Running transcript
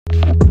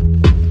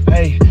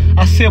Hey,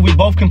 I said we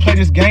both can play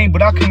this game,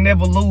 but I can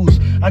never lose.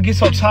 I get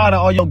so tired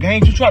of all your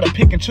games. You try to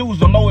pick and choose,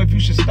 don't know if you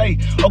should stay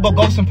or go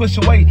ghost and push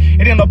away.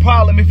 It ain't no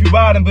problem if you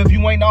riding, but if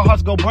you ain't, our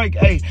hearts go break.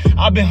 Hey,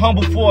 I've been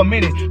humble for a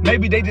minute.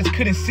 Maybe they just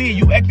couldn't see it.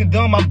 You acting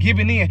dumb, I'm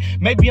giving in.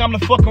 Maybe I'm the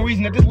fucking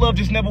reason that this love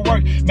just never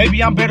worked.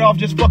 Maybe I'm better off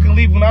just fucking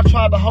leaving when I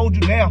tried to hold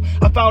you down.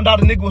 I found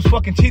out a nigga was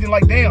fucking cheating,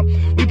 like damn.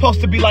 We supposed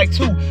to be like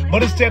two,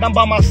 but instead I'm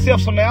by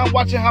myself. So now I'm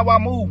watching how I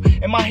move.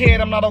 In my head,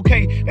 I'm not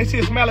okay. They see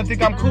a smile and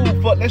think I'm cool.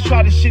 Fuck, let's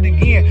try this shit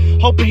again.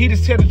 Hoping he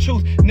just tell the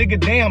truth. Nigga,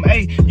 damn,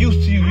 hey,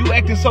 used to you. You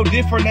acting so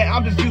different now,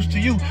 I'm just used to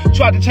you.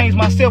 Tried to change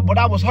myself, but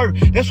I was hurt.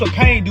 That's what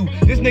pain do.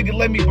 This nigga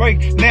let me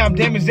break. Now I'm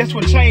damaged, that's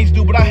what change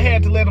do. But I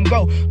had to let him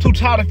go. Too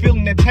tired of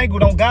feeling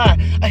entangled on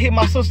God. I hit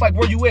my sis like,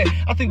 where you at?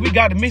 I think we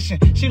got a mission.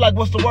 She like,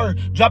 what's the word?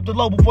 Drop the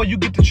low before you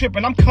get to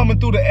tripping. I'm coming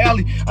through the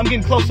alley. I'm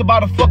getting close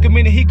about a fucking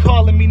minute. He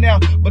calling me now.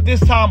 But this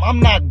time, I'm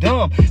not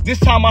dumb. This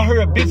time I heard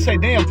a bitch say,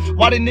 damn,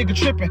 why that nigga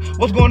tripping?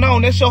 What's going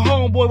on? That's your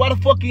homeboy. Why the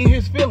fuck he in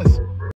his feelings?